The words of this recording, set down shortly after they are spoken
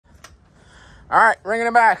All right, bringing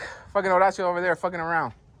it back. Fucking Horacio over there fucking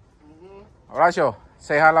around. Horacio,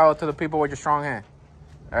 say hello to the people with your strong hand.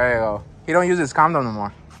 There you go. He don't use his condom no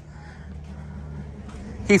more.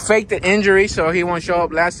 He faked the injury so he won't show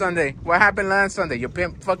up last Sunday. What happened last Sunday? Your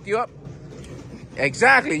pimp fucked you up?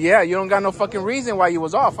 Exactly, yeah. You don't got no fucking reason why you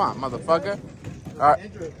was off, huh, motherfucker? All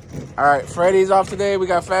right, Freddie's off today. We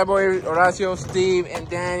got Fatboy, Horacio, Steve, and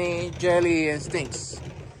Danny, Jelly, and Stinks.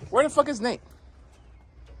 Where the fuck is Nate?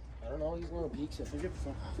 I don't know. He's going to peaks at 50%.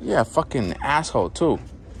 Yeah, fucking asshole, too.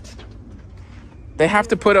 They have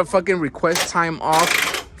to put a fucking request time off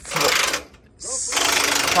for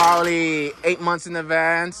probably 8 months in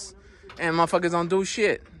advance, and motherfuckers don't do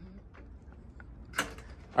shit.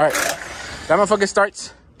 All right, that motherfucker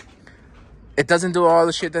starts. It doesn't do all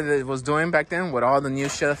the shit that it was doing back then with all the new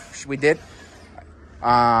shit we did.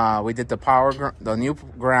 We did the new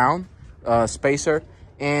ground spacer,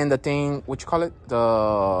 and the thing, what you call it,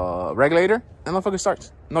 the regulator. And motherfucker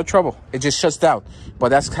starts, no trouble. It just shuts down. But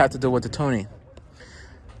that's had to do with the tuning.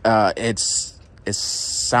 It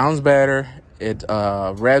sounds better. It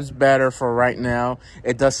revs better for right now.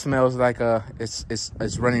 It does smells like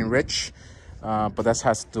it's running rich, but that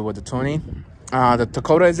has to do with the tuning. The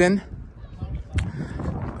Dakota is in.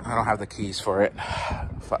 I don't have the keys for it.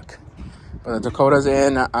 Fuck. But the Dakota's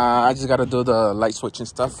in. I just gotta do the light switch and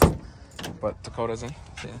stuff. But Dakota's in.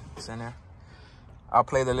 See, it's in there. I'll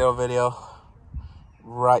play the little video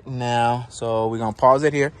right now. So we're gonna pause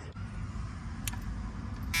it here.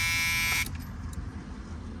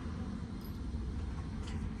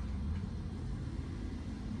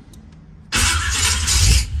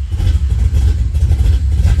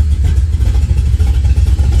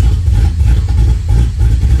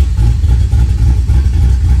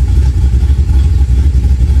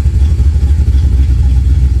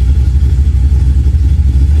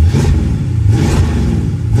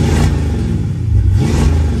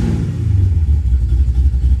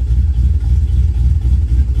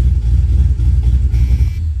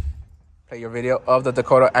 Your video of the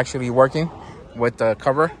Dakota actually working with the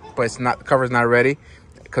cover, but it's not, the cover's not ready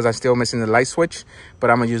because I'm still missing the light switch. But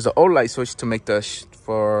I'm gonna use the old light switch to make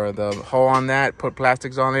for the hole on that, put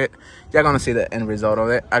plastics on it. You're gonna see the end result of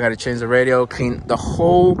it. I gotta change the radio, clean the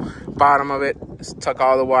whole bottom of it, tuck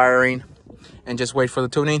all the wiring, and just wait for the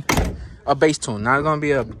tuning. A bass tune, not gonna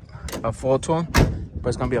be a full tune, but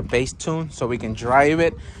it's gonna be a bass tune so we can drive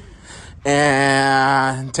it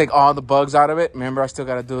and take all the bugs out of it. Remember, I still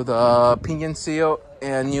gotta do the pinion seal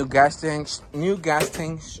and new gas tanks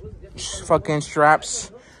fucking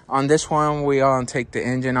straps. On this one, we gonna take the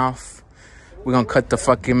engine off. We're gonna cut the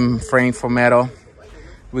fucking frame for metal.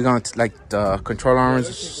 We're gonna like the control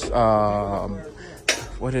arms.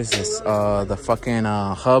 What is this? The fucking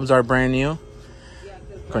hubs are brand new.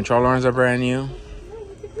 Control arms are brand new.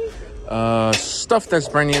 Stuff that's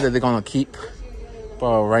brand new that they're gonna keep.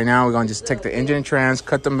 But right now, we're gonna just take the engine and trans,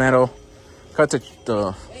 cut the metal, cut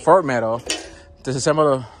the fork metal,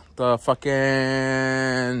 disassemble the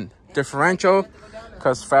fucking differential,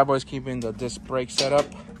 because Fatboy's keeping the disc brake set up.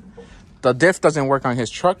 The diff doesn't work on his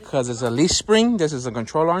truck because it's a leaf spring. This is a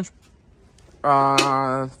control arm.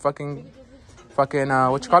 What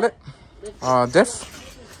you call it?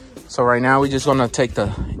 Diff. So right now, we're just gonna take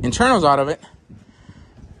the internals out of it.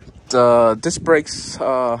 The disc brakes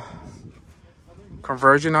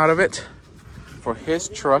conversion out of it for his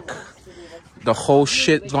truck. The whole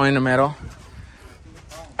shit going to metal.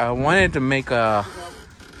 I wanted to make a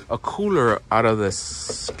cooler out of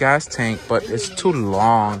this gas tank, but it's too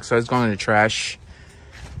long, so it's going in the trash.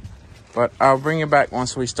 But I'll bring it back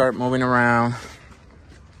once we start moving around.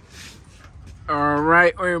 All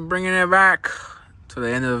right, we're bringing it back to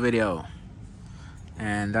the end of the video,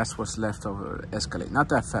 and that's what's left of the Escalade. Not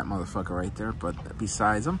that fat motherfucker right there, but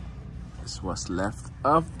besides him, is what's left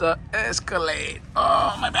of the Escalade.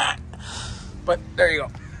 Oh, my bad. But there you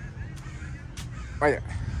go. Right there.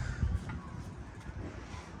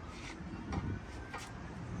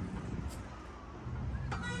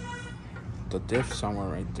 The diff somewhere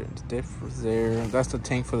right there. The diff was there. That's the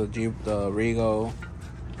tank for the Jeep, the Rego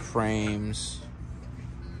frames.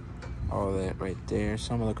 All that right there.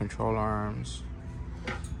 Some of the control arms.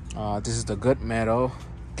 This is the good metal.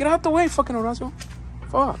 Get out the way, fucking Horacio.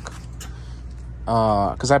 Fuck.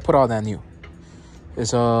 Because I put all that new.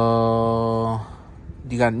 So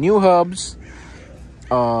you got new hubs,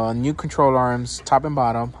 new control arms, top and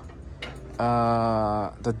bottom.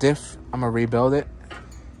 The diff, I'm gonna rebuild it,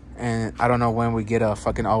 and I don't know when we get a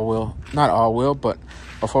fucking all-wheel, not all-wheel, but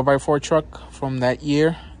a 4x4 truck from that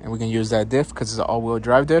year, and we can use that diff because it's an all-wheel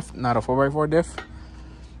drive diff, not a 4x4 diff.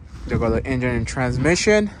 There go the engine and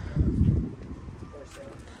transmission.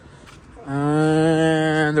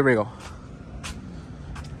 And there we go.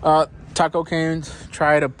 Taco came to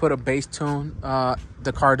try to put a bass tune.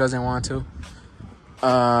 The car doesn't want to.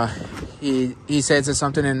 He says there's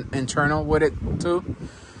something internal with it too.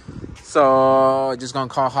 So just gonna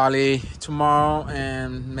call Holly tomorrow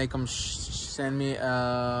and make them send me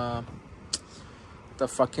the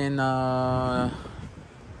fucking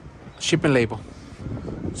shipping label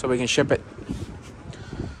so we can ship it.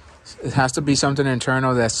 It has to be something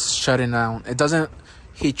internal that's shutting down. It doesn't.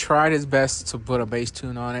 He tried his best to put a bass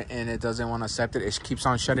tune on it, and it doesn't want to accept it. It keeps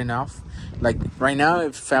on shutting off. Like right now,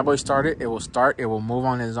 if Fatboy started, it will start. It will move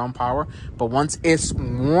on its own power. But once it's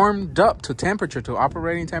warmed up to temperature, to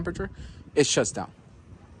operating temperature, it shuts down.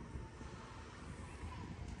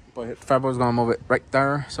 But Fatboy's gonna move it right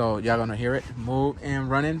there, so y'all gonna hear it move and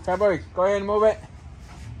running. Fatboy, go ahead and move it.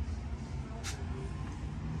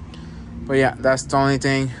 But yeah, that's the only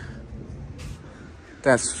thing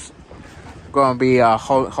that's gonna be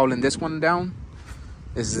holding this one down.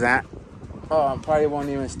 Is that probably won't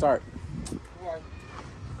even start. Why?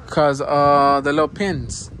 Cause the little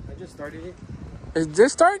pins. I just started it. Is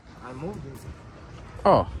this start? I moved it.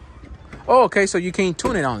 Oh, okay. So you can't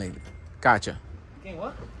tune it only. Gotcha. Okay,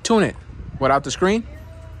 what? Tune it without the screen.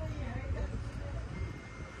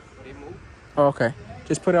 It moved. Oh, okay.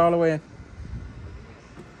 Just put it all the way in.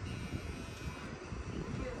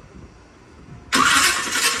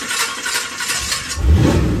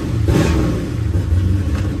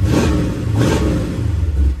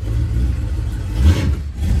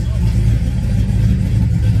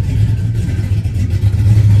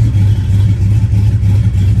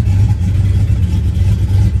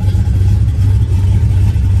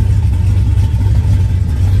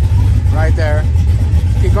 Right there.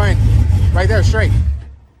 Keep going. Right there, straight.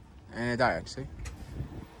 And it died, see?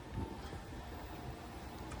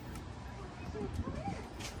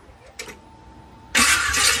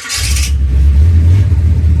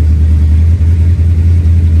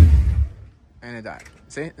 And it died.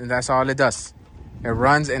 See? And that's all it does. It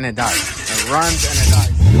runs and it dies. It runs and it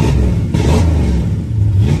dies.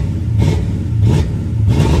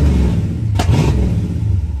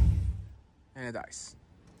 And it dies.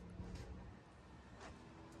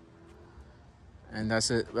 And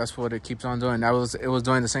that's it. That's what it keeps on doing. It was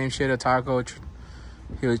doing the same shit at Taco.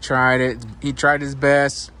 He tried it. He tried his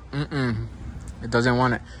best. It doesn't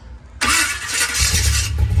want it.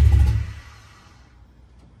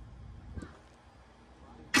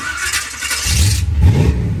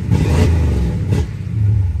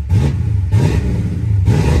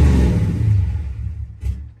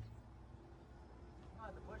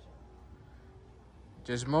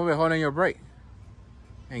 Just move it holding your brake.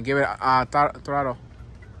 And give it a throttle.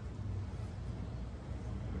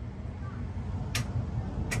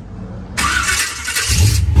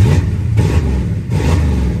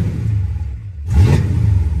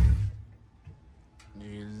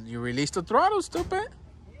 You release the throttle, stupid.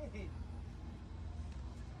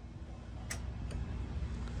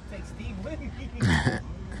 Take Steve with me.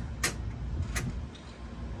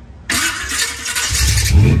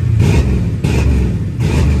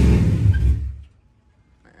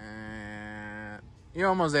 You're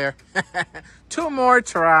almost there. 2 more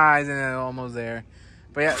tries and then almost there.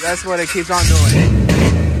 But yeah, that's what it keeps on doing.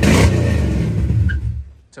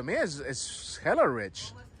 To me, it's hella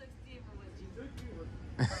rich.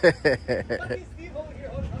 But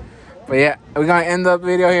yeah, we're gonna end the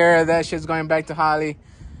video here. That shit's going back to Holly.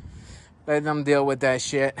 Let them deal with that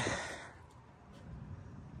shit.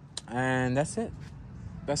 And that's it.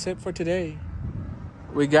 That's it for today.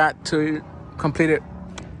 We got to complete it.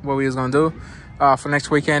 What we was gonna do. For next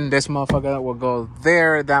weekend, this motherfucker will go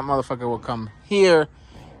there. That motherfucker will come here.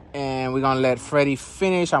 And we're going to let Freddie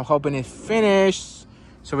finish. I'm hoping it finished.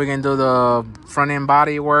 So we can do the front end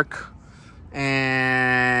body work. And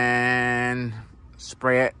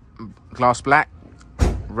spray it gloss black.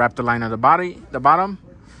 Wrap the line of the bottom.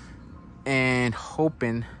 And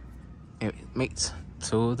hoping it mates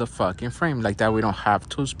to the fucking frame. Like that, we don't have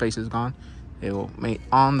 2 spaces gone. It will mate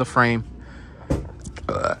on the frame.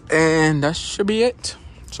 And that should be it.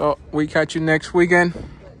 So we catch you next weekend.